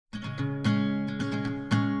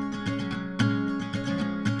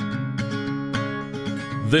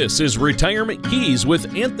This is Retirement Keys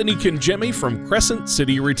with Anthony Congemi from Crescent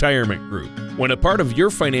City Retirement Group. When a part of your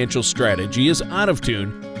financial strategy is out of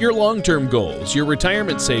tune, your long-term goals, your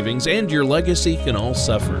retirement savings, and your legacy can all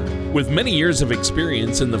suffer. With many years of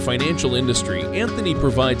experience in the financial industry, Anthony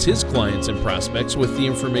provides his clients and prospects with the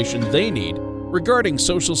information they need regarding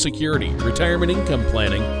Social Security, retirement income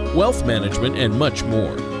planning, wealth management, and much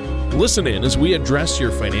more. Listen in as we address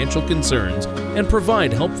your financial concerns and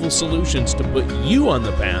provide helpful solutions to put you on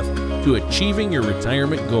the path to achieving your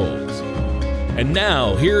retirement goals. And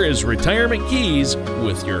now, here is Retirement Keys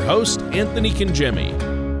with your host, Anthony Congemi.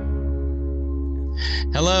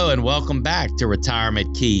 Hello and welcome back to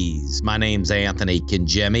Retirement Keys. My name's Anthony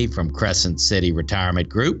Congemi from Crescent City Retirement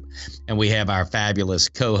Group, and we have our fabulous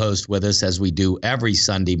co-host with us as we do every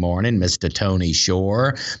Sunday morning, Mr. Tony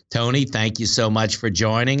Shore. Tony, thank you so much for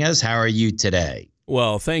joining us. How are you today?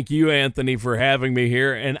 Well, thank you, Anthony, for having me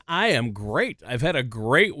here, and I am great. I've had a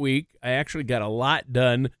great week. I actually got a lot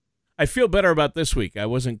done. I feel better about this week. I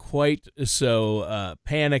wasn't quite so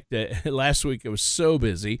panicked. Last week, it was so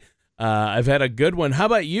busy. I've had a good one. How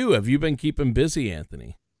about you? Have you been keeping busy,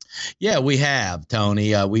 Anthony? Yeah, we have,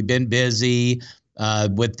 Tony. We've been busy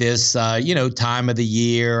with this, time of the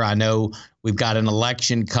year. I know we've got an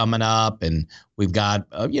election coming up, and we've got,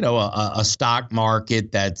 a stock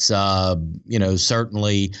market that's,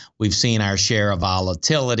 certainly we've seen our share of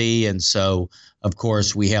volatility. And so, of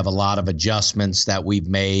course, we have a lot of adjustments that we've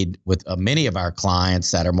made with many of our clients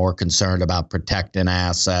that are more concerned about protecting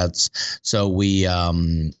assets. So we have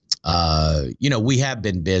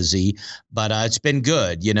been busy, but it's been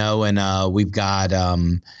good, and we've got,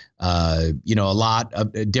 a lot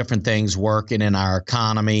of different things working in our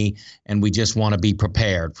economy, and we just want to be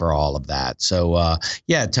prepared for all of that. So,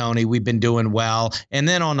 Tony, we've been doing well. And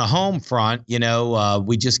then on the home front,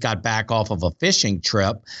 we just got back off of a fishing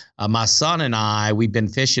trip. My son and I, we've been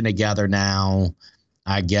fishing together now,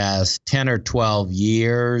 I guess, 10 or 12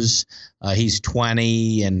 years. He's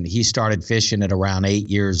 20, and he started fishing at around 8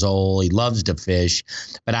 years old. He loves to fish.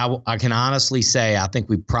 But I can honestly say I think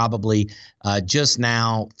we probably just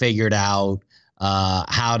now figured out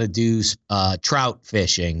how to do trout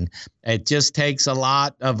fishing. It just takes a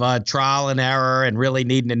lot of trial and error and really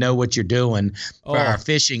needing to know what you're doing. For our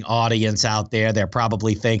fishing audience out there, they're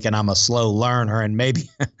probably thinking I'm a slow learner, and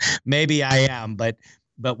maybe I am, but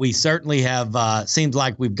we certainly have, seems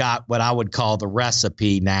like we've got what I would call the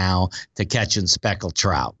recipe now to catching speckled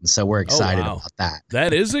trout. And so we're excited about that.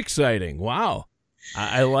 That is exciting. Wow.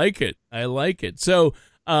 I like it. So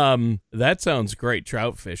that sounds great,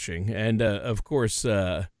 trout fishing. And, of course,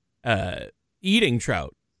 eating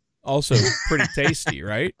trout, also pretty tasty,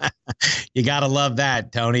 right? You got to love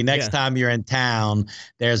that, Tony. Next time you're in town,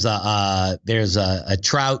 there's a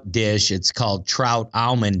trout dish. It's called trout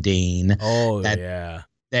almondine. Oh, yeah.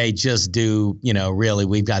 They just do, really,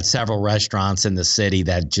 we've got several restaurants in the city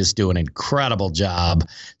that just do an incredible job.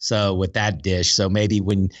 So with that dish, so maybe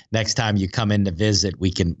when next time you come in to visit, we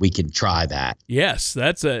can try that. Yes,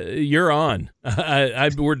 you're on.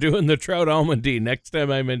 We're doing the trout almondine next time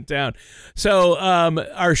I'm in town. So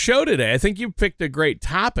our show today, I think you picked a great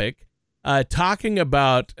topic, talking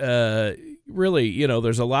about really,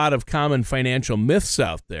 there's a lot of common financial myths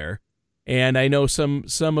out there. And I know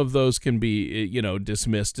some of those can be,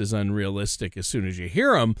 dismissed as unrealistic as soon as you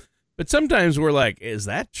hear them. But sometimes we're like, is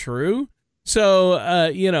that true? So,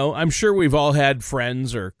 I'm sure we've all had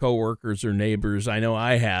friends or coworkers or neighbors. I know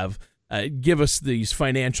I have give us these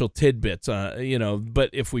financial tidbits, but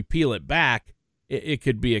if we peel it back, it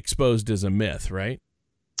could be exposed as a myth, right?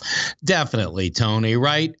 Definitely, Tony,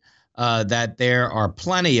 right? That there are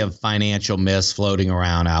plenty of financial myths floating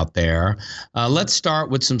around out there. Let's start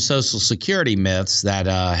with some Social Security myths that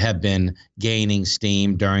have been gaining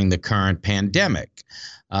steam during the current pandemic.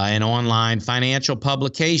 An online financial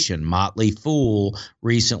publication, Motley Fool,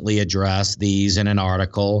 recently addressed these in an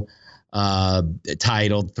article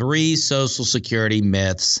titled 3 Social Security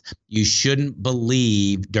Myths You Shouldn't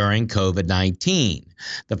Believe During COVID-19.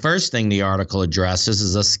 The first thing the article addresses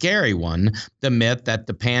is a scary one, the myth that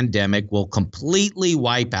the pandemic will completely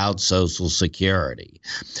wipe out Social Security.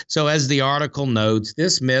 So as the article notes,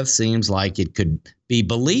 this myth seems like it could be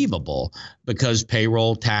believable because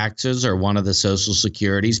payroll taxes are one of the Social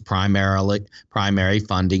Security's primary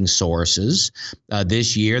funding sources.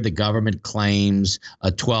 This year, the government claims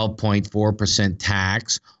a 12.4%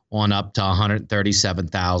 tax on up to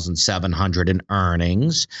 $137,700 in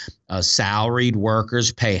earnings. Salaried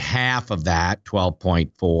workers pay half of that,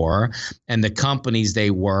 12.4, and the companies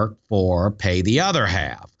they work for pay the other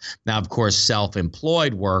half. Now, of course,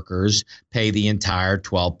 self-employed workers pay the entire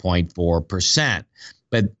 12.4%.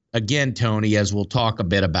 But again, Tony, as we'll talk a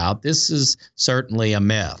bit about, this is certainly a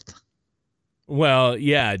myth. Well,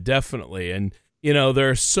 yeah, definitely. And, there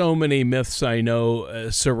are so many myths I know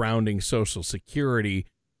surrounding Social Security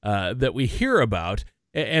that we hear about.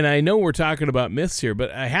 And I know we're talking about myths here,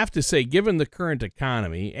 but I have to say, given the current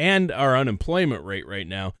economy and our unemployment rate right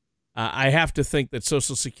now, I have to think that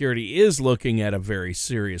Social Security is looking at a very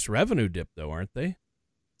serious revenue dip, though, aren't they?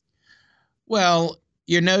 Well,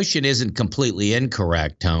 your notion isn't completely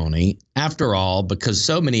incorrect, Tony. After all, because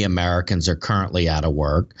so many Americans are currently out of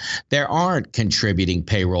work, there aren't contributing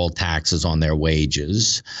payroll taxes on their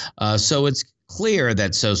wages. So it's clear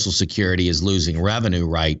that Social Security is losing revenue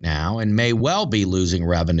right now and may well be losing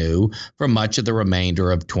revenue for much of the remainder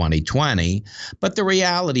of 2020. But the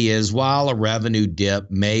reality is, while a revenue dip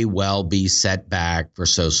may well be set back for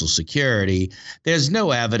Social Security, there's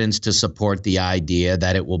no evidence to support the idea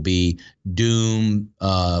that it will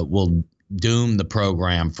doom the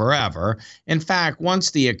program forever. In fact,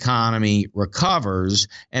 once the economy recovers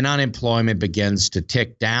and unemployment begins to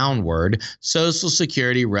tick downward, Social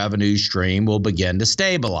Security revenue stream will begin to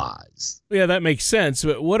stabilize. Yeah, that makes sense.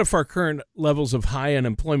 But what if our current levels of high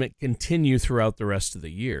unemployment continue throughout the rest of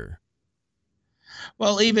the year?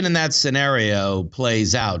 Well, even in that scenario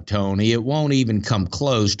plays out, Tony, it won't even come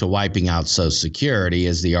close to wiping out Social Security,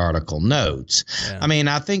 as the article notes. Yeah. I mean,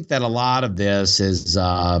 I think that a lot of this is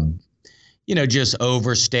just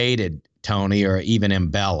overstated, Tony, or even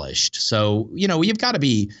embellished. So, you've got to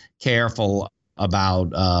be careful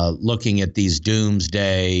about looking at these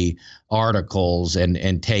doomsday articles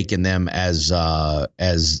and taking them as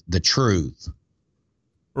the truth.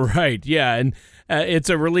 Right. Yeah. And it's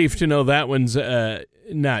a relief to know that one's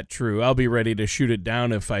not true. I'll be ready to shoot it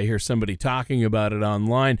down if I hear somebody talking about it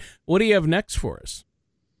online. What do you have next for us?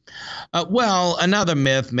 Well, another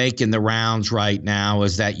myth making the rounds right now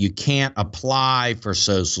is that you can't apply for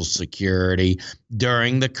Social Security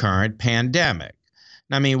during the current pandemic.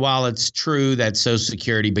 I mean, while it's true that Social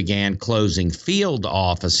Security began closing field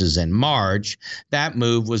offices in March, that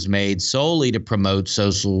move was made solely to promote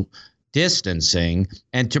social distancing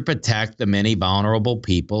and to protect the many vulnerable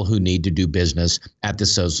people who need to do business at the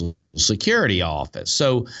Social Security office.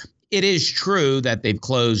 So it is true that they've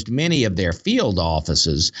closed many of their field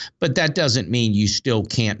offices, but that doesn't mean you still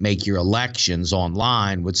can't make your elections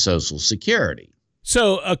online with Social Security.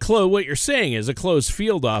 So what you're saying is a closed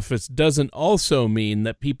field office doesn't also mean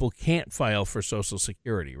that people can't file for Social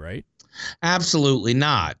Security, right? Absolutely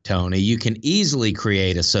not, Tony. You can easily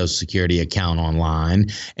create a Social Security account online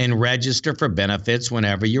and register for benefits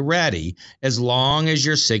whenever you're ready, as long as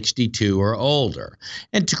you're 62 or older.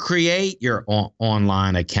 And to create your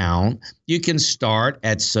online account, you can start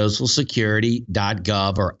at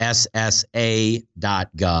socialsecurity.gov or ssa.gov.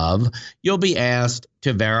 You'll be asked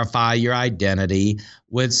to verify your identity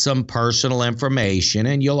with some personal information,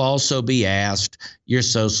 and you'll also be asked your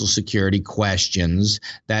Social Security questions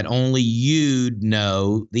that only you'd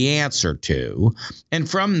know the answer to. And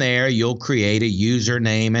from there, you'll create a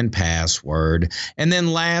username and password. And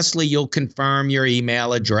then lastly, you'll confirm your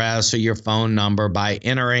email address or your phone number by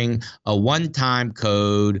entering a one-time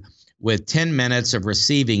code with 10 minutes of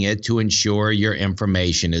receiving it to ensure your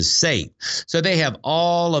information is safe. So they have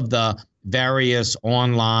all of the various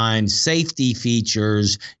online safety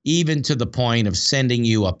features, even to the point of sending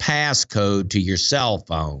you a passcode to your cell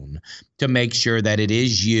phone to make sure that it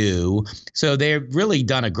is you. So they've really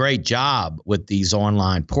done a great job with these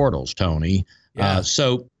online portals, Tony. Yeah.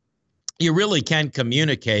 So you really can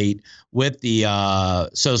communicate with the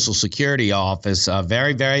Social Security office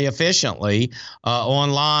very, very efficiently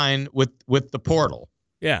online with the portal.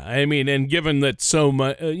 Yeah, I mean, and given that so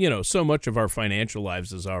much of our financial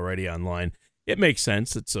lives is already online, it makes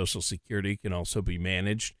sense that Social Security can also be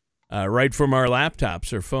managed right from our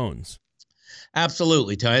laptops or phones.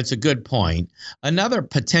 Absolutely, Tony. It's a good point. Another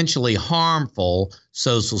potentially harmful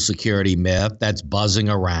Social Security myth that's buzzing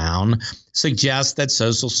around suggests that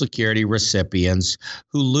Social Security recipients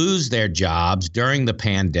who lose their jobs during the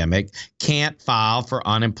pandemic can't file for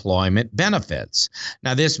unemployment benefits.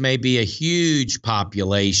 Now, this may be a huge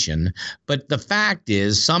population, but the fact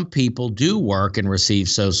is some people do work and receive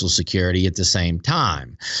Social Security at the same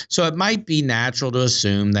time. So it might be natural to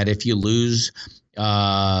assume that if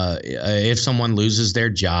someone loses their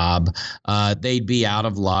job, they'd be out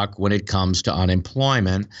of luck when it comes to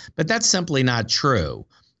unemployment. But that's simply not true.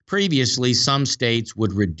 Previously, some states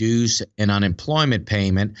would reduce an unemployment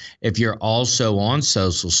payment if you're also on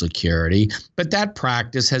Social Security, but that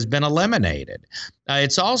practice has been eliminated.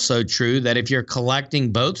 It's also true that if you're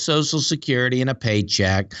collecting both Social Security and a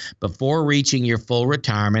paycheck before reaching your full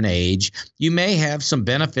retirement age, you may have some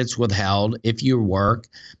benefits withheld if you work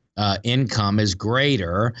income is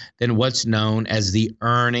greater than what's known as the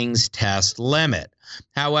earnings test limit.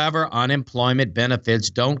 However, unemployment benefits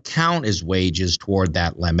don't count as wages toward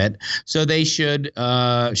that limit, so they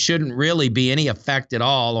shouldn't really be any effect at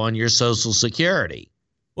all on your Social Security.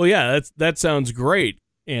 Well, yeah, that sounds great,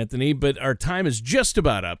 Anthony, but our time is just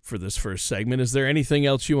about up for this first segment. Is there anything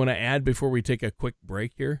else you want to add before we take a quick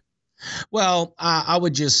break here? Well, I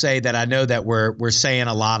would just say that I know that we're saying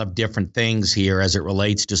a lot of different things here as it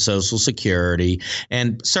relates to Social Security,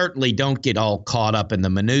 and certainly don't get all caught up in the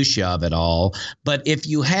minutia of it all. But if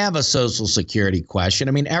you have a Social Security question,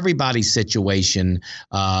 I mean, everybody's situation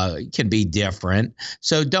can be different,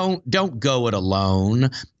 so don't go it alone.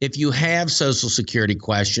 If you have Social Security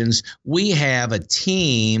questions, we have a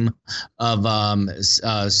team of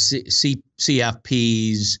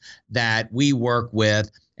CFPs that we work with.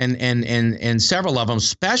 And several of them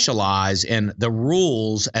specialize in the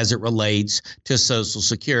rules as it relates to Social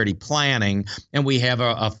Security planning. And we have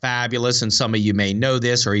a fabulous, and some of you may know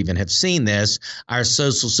this or even have seen this, our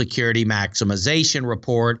Social Security Maximization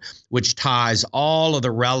Report, which ties all of the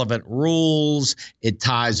relevant rules. It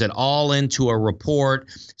ties it all into a report.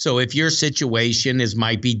 So if your situation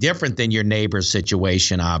might be different than your neighbor's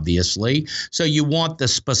situation, obviously. So you want the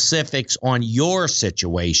specifics on your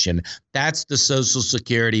situation. That's the Social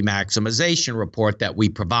Security Maximization Report that we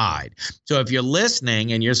provide. So if you're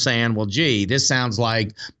listening and you're saying, well, gee, this sounds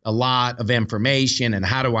like a lot of information, and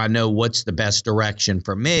how do I know what's the best direction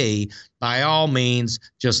for me? By all means,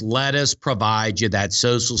 just let us provide you that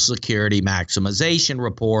Social Security Maximization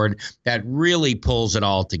Report that really pulls it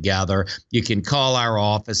all together. You can call our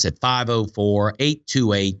office at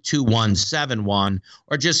 504-828-2171,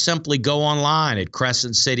 or just simply go online at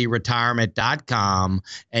crescentcityretirement.com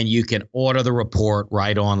and you can order the report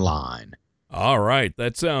right online. All right,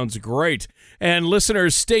 that sounds great. And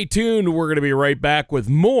listeners, stay tuned. We're going to be right back with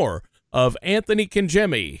more of Anthony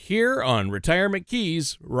Congemi here on Retirement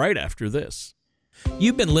Keys right after this.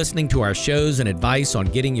 You've been listening to our shows and advice on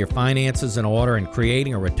getting your finances in order and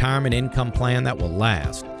creating a retirement income plan that will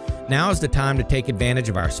last. Now is the time to take advantage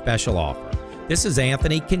of our special offer. This is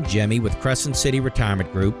Anthony Congemi with Crescent City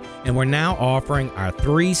Retirement Group, and we're now offering our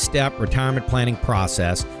 3-step retirement planning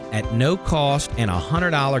process at no cost and a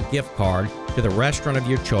 $100 gift card to the restaurant of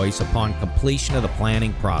your choice upon completion of the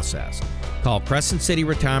planning process. Call Crescent City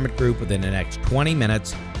Retirement Group within the next 20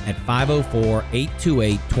 minutes at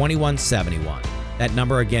 504-828-2171. That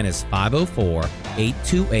number again is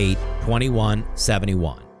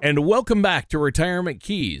 504-828-2171. And welcome back to Retirement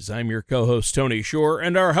Keys. I'm your co-host, Tony Shore,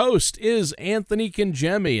 and our host is Anthony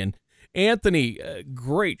Congemi. And Anthony,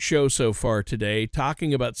 great show so far today,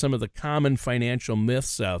 talking about some of the common financial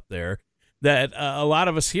myths out there that a lot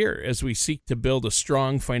of us hear as we seek to build a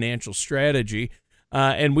strong financial strategy.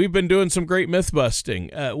 And we've been doing some great myth busting.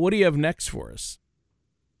 What do you have next for us?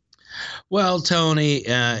 Well, Tony,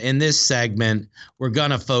 in this segment, we're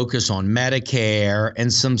going to focus on Medicare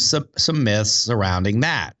and some myths surrounding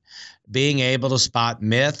that. Being able to spot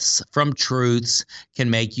myths from truths can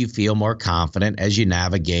make you feel more confident as you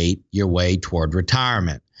navigate your way toward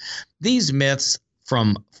retirement. These myths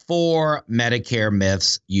from 4 Medicare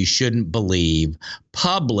myths you shouldn't believe,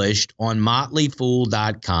 published on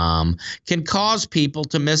motleyfool.com, can cause people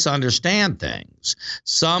to misunderstand things,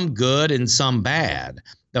 some good and some bad.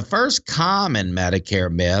 The first common Medicare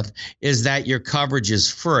myth is that your coverage is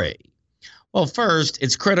free. Well, first,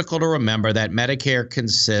 it's critical to remember that Medicare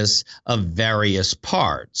consists of various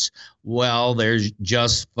parts. Well, there's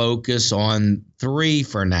just focus on 3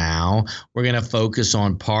 for now. We're going to focus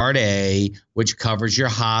on Part A, which covers your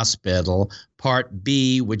hospital, Part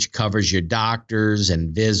B, which covers your doctors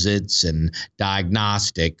and visits and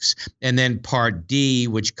diagnostics, and then Part D,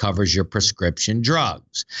 which covers your prescription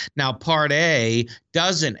drugs. Now, Part A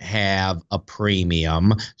doesn't have a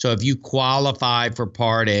premium, so if you qualify for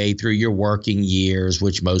Part A through your working years,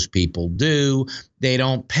 which most people do, they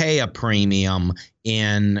don't pay a premium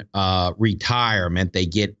in retirement. They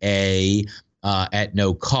get A at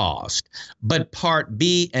no cost. But Part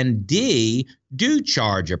B and D do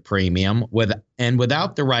charge a premium,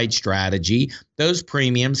 without the right strategy, those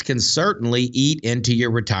premiums can certainly eat into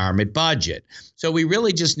your retirement budget. So we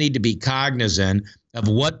really just need to be cognizant of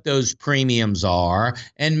what those premiums are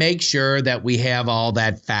and make sure that we have all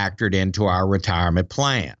that factored into our retirement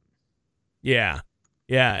plan. Yeah,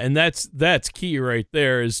 and that's key right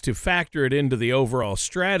there, is to factor it into the overall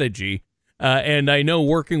strategy. And I know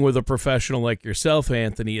working with a professional like yourself,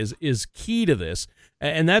 Anthony, is key to this.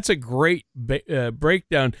 And that's a great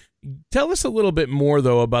breakdown. Tell us a little bit more,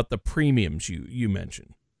 though, about the premiums you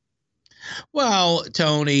mentioned. Well,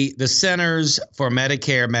 Tony, the Centers for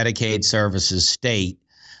Medicare and Medicaid Services state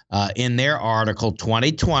in their article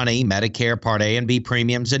 2020 Medicare Part A and B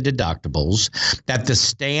premiums and deductibles that the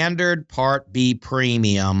standard Part B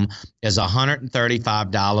premium is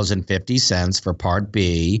 $135.50 for Part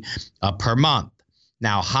B per month.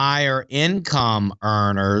 Now, higher income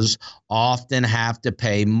earners often have to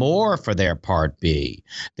pay more for their Part B.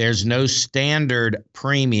 There's no standard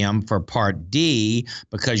premium for Part D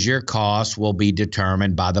because your costs will be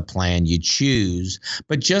determined by the plan you choose.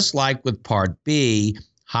 But just like with Part B,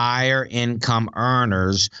 higher income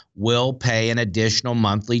earners will pay an additional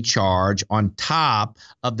monthly charge on top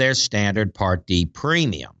of their standard Part D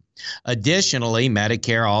premium. Additionally,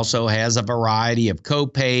 Medicare also has a variety of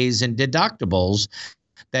copays and deductibles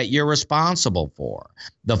that you're responsible for,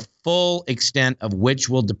 the full extent of which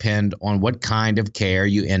will depend on what kind of care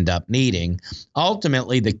you end up needing.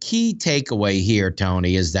 Ultimately, the key takeaway here,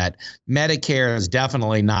 Tony, is that Medicare is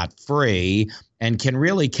definitely not free and can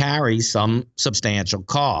really carry some substantial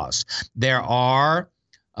costs. There are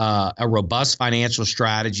a robust financial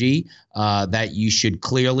strategy that you should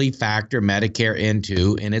clearly factor Medicare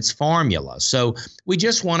into in its formula. So we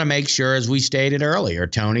just want to make sure, as we stated earlier,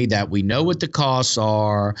 Tony, that we know what the costs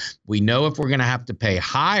are. We know if we're going to have to pay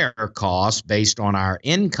higher costs based on our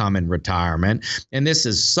income in retirement. And this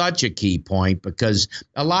is such a key point because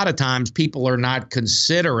a lot of times people are not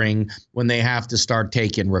considering when they have to start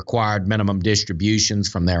taking required minimum distributions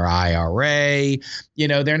from their IRA. You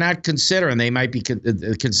know, they're not considering, they might be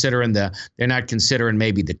considering they're not considering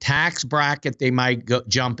maybe the tax bracket they might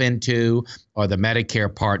jump into, or the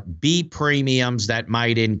Medicare Part B premiums that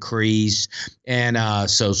might increase. And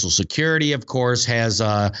Social Security, of course, has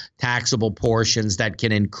taxable portions that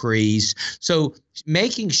can increase. So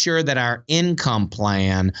making sure that our income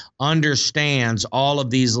plan understands all of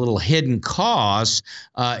these little hidden costs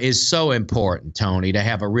is so important, Tony, to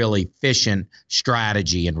have a really efficient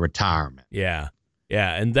strategy in retirement. Yeah,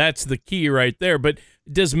 and that's the key right there. But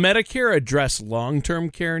does Medicare address long-term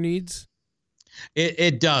care needs?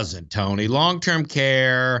 It doesn't, Tony. Long-term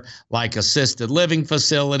care, like assisted living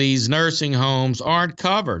facilities, nursing homes, aren't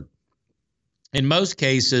covered. In most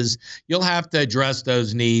cases, you'll have to address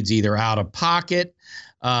those needs either out of pocket,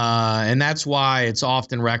 and that's why it's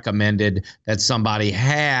often recommended that somebody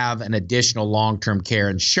have an additional long-term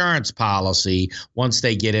care insurance policy once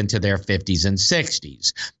they get into their 50s and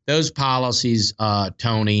 60s. Those policies,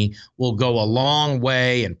 Tony, will go a long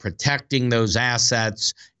way in protecting those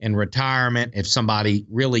assets in retirement. If somebody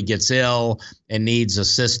really gets ill and needs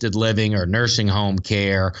assisted living or nursing home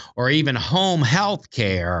care or even home health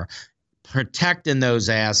care, protecting those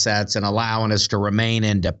assets and allowing us to remain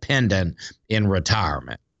independent in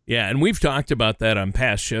retirement. Yeah, and we've talked about that on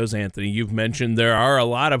past shows, Anthony. You've mentioned there are a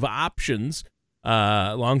lot of options.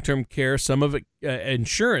 Long-term care, some of it,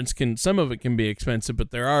 insurance some of it can be expensive,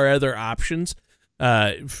 but there are other options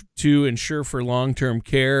to insure for long-term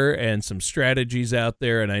care and some strategies out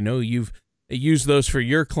there. And I know you've used those for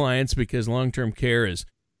your clients because long-term care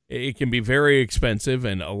it can be very expensive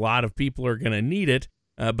and a lot of people are going to need it.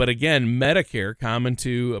 But again, Medicare, common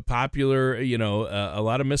to popular, a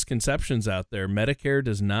lot of misconceptions out there. Medicare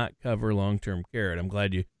does not cover long-term care, and I'm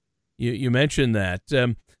glad you mentioned that.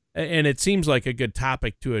 And it seems like a good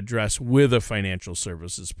topic to address with a financial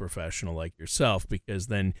services professional like yourself, because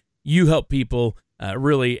then you help people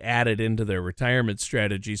really add it into their retirement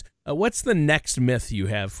strategies. What's the next myth you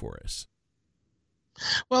have for us?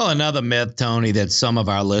 Well, another myth, Tony, that some of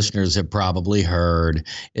our listeners have probably heard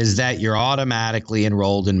is that you're automatically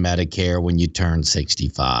enrolled in Medicare when you turn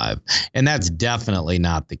 65. And that's definitely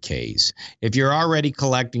not the case. If you're already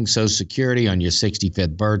collecting Social Security on your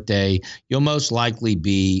 65th birthday, you'll most likely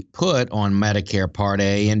be put on Medicare Part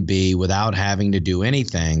A and B without having to do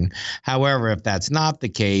anything. However, if that's not the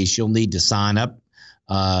case, you'll need to sign up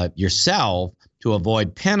yourself to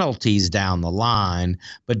avoid penalties down the line.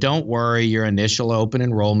 But don't worry, your initial open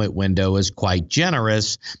enrollment window is quite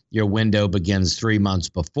generous. Your window begins 3 months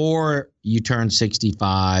before you turn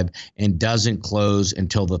 65 and doesn't close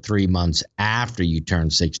until the 3 months after you turn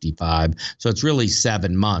 65. So it's really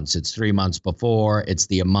 7 months. It's 3 months before, it's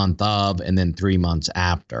the month of, and then 3 months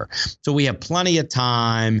after. So we have plenty of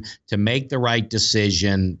time to make the right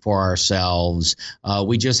decision for ourselves.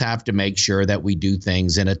 We just have to make sure that we do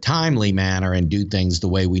things in a timely manner and do things the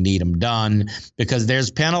way we need them done, because there's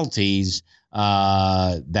penalties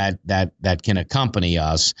that can accompany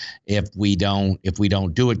us if we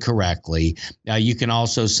don't do it correctly. You can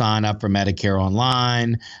also sign up for Medicare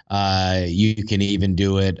online. You can even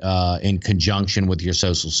do it in conjunction with your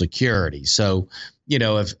Social Security. So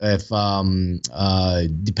depending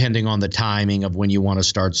on the timing of when you want to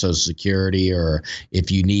start Social Security, or if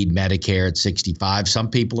you need Medicare at 65, some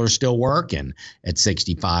people are still working at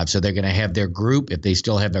 65. So they're going to have their group. If they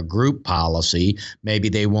still have a group policy, maybe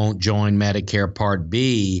they won't join Medicare Part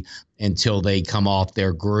B until they come off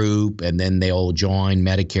their group, and then they'll join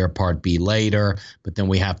Medicare Part B later. But then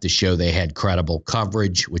we have to show they had credible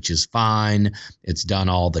coverage, which is fine. It's done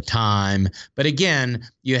all the time. But again,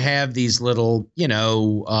 you have these little,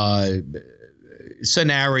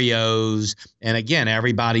 scenarios. And again,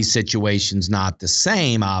 everybody's situation's not the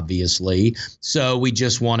same, obviously. So we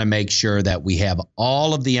just want to make sure that we have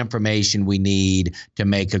all of the information we need to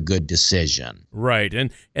make a good decision. Right.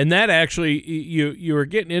 And that actually, you were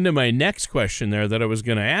getting into my next question there that I was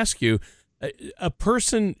going to ask you.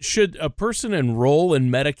 Should a person enroll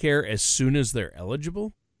in Medicare as soon as they're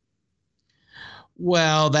eligible?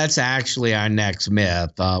 Well, that's actually our next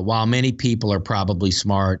myth. While many people are probably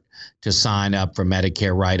smart to sign up for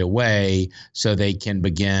Medicare right away so they can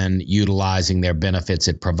begin utilizing their benefits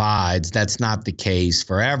it provides, that's not the case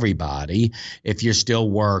for everybody. If you're still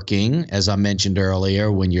working, as I mentioned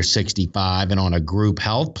earlier, when you're 65 and on a group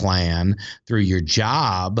health plan through your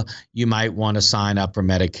job, you might want to sign up for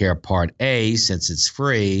Medicare Part A since it's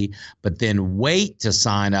free, but then wait to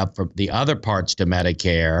sign up for the other parts to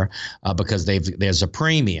Medicare because there's a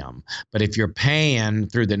premium. But if you're paying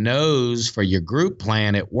through the nose for your group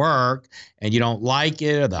plan at work and you don't like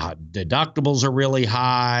it, or the deductibles are really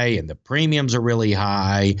high and the premiums are really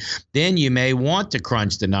high, then you may want to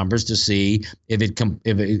crunch the numbers to see if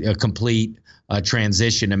a complete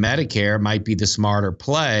transition to Medicare might be the smarter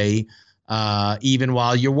play. Even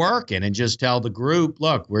while you're working, and just tell the group,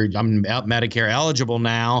 look, I'm Medicare eligible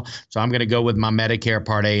now, so I'm going to go with my Medicare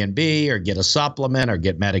Part A and B, or get a supplement, or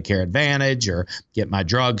get Medicare Advantage, or get my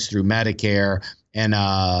drugs through Medicare, and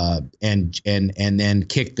then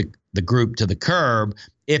kick the group to the curb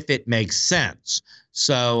if it makes sense.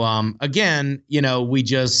 So again, we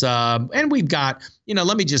just and we've got,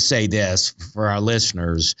 let me just say this for our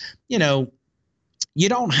listeners, you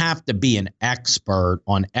don't have to be an expert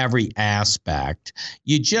on every aspect.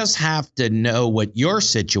 You just have to know what your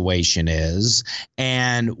situation is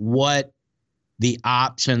and what the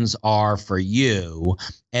options are for you,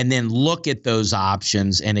 and then look at those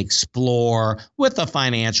options and explore with a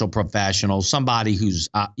financial professional, somebody who's,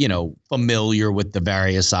 familiar with the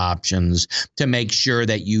various options, to make sure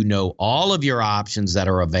that you know all of your options that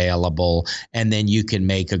are available, and then you can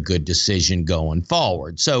make a good decision going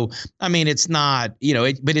forward. So, it's not,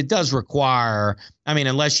 but it does require,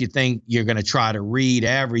 unless you think you're going to try to read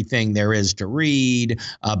everything there is to read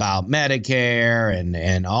about Medicare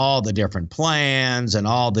and all the different plans and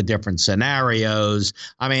all the different scenarios,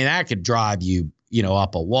 that could drive you,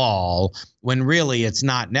 up a wall, when really it's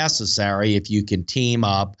not necessary if you can team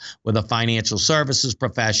up with a financial services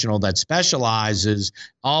professional that specializes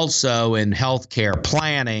also in healthcare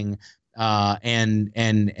planning. And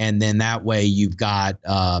then that way you've got,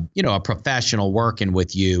 a professional working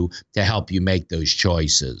with you to help you make those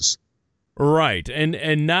choices. Right.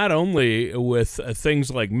 And not only with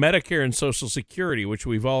things like Medicare and Social Security, which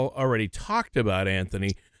we've all already talked about,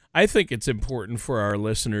 Anthony, I think it's important for our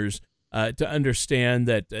listeners to understand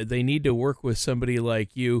that they need to work with somebody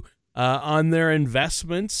like you on their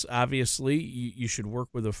investments. Obviously, you should work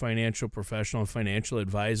with a financial professional, a financial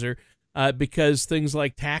advisor, because things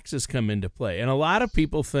like taxes come into play. And a lot of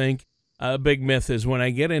people think a big myth is, when I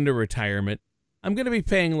get into retirement, I'm going to be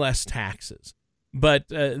paying less taxes. But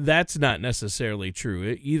that's not necessarily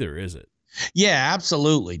true either, is it? Yeah,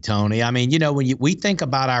 absolutely, Tony. When we think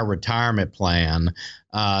about our retirement plan,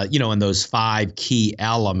 and those 5 key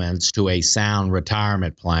elements to a sound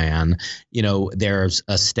retirement plan, there's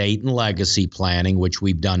estate and legacy planning, which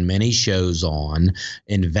we've done many shows on,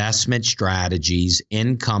 investment strategies,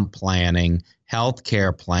 income planning,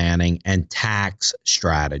 healthcare planning, and tax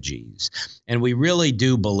strategies. And we really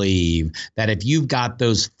do believe that if you've got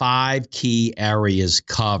those 5 key areas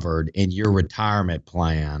covered in your retirement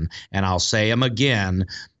plan, and I'll say them again,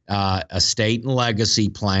 estate and legacy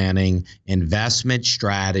planning, investment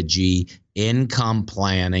strategy, income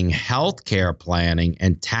planning, healthcare planning,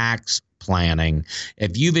 and tax planning.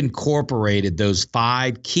 If you've incorporated those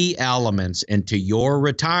 5 key elements into your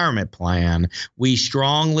retirement plan, we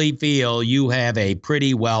strongly feel you have a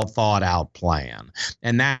pretty well thought out plan.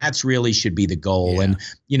 And that's really should be the goal. Yeah. And,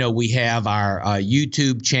 we have our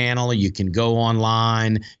YouTube channel. You can go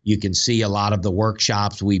online. You can see a lot of the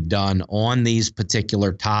workshops we've done on these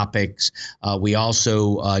particular topics. We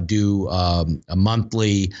also do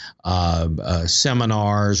monthly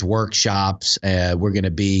seminars, workshops. We're going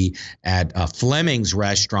to be at Fleming's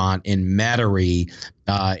Restaurant in Metairie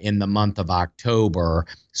in the month of October.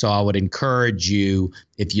 So I would encourage you,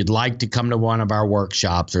 if you'd like to come to one of our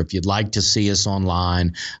workshops or if you'd like to see us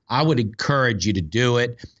online, I would encourage you to do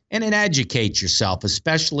it. And then educate yourself,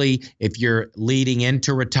 especially if you're leading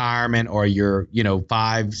into retirement or you're,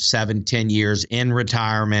 5, 7, 10 years in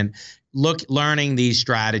retirement. Learning these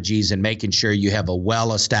strategies and making sure you have a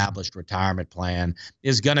well-established retirement plan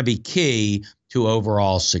is going to be key to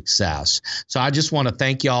overall success. So I just want to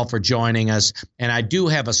thank you all for joining us. And I do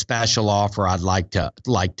have a special offer I'd like to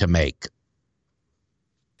make.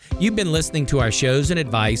 You've been listening to our shows and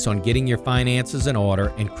advice on getting your finances in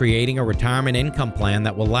order and creating a retirement income plan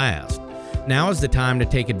that will last. Now is the time to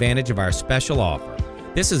take advantage of our special offer.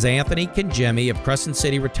 This is Anthony Congemi of Crescent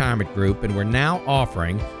City Retirement Group, and we're now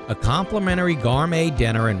offering a complimentary gourmet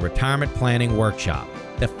dinner and retirement planning workshop,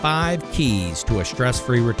 The 5 Keys to a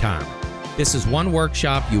Stress-Free Retirement. This is one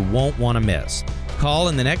workshop you won't want to miss. Call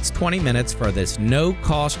in the next 20 minutes for this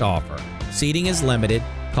no-cost offer. Seating is limited.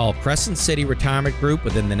 Call Crescent City Retirement Group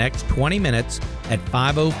within the next 20 minutes at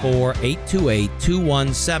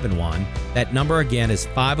 504-828-2171. That number again is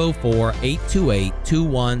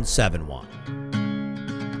 504-828-2171.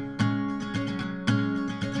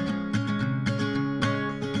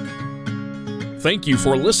 Thank you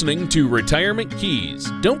for listening to Retirement Keys.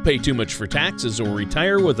 Don't pay too much for taxes or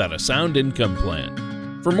retire without a sound income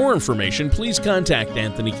plan. For more information, please contact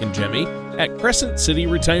Anthony Congemi at Crescent City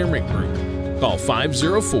Retirement Group. Call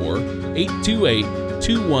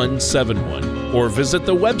 504-828-2171 or visit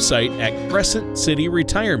the website at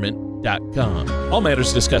crescentcityretirement.com. All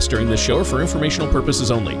matters discussed during this show are for informational purposes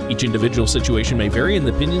only. Each individual situation may vary, and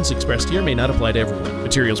the opinions expressed here may not apply to everyone.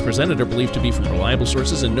 Materials presented are believed to be from reliable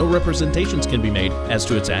sources, and no representations can be made as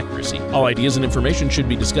to its accuracy. All ideas and information should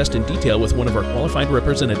be discussed in detail with one of our qualified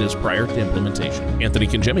representatives prior to implementation. Anthony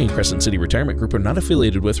Congemi and Crescent City Retirement Group are not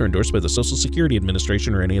affiliated with or endorsed by the Social Security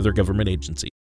Administration or any other government agency.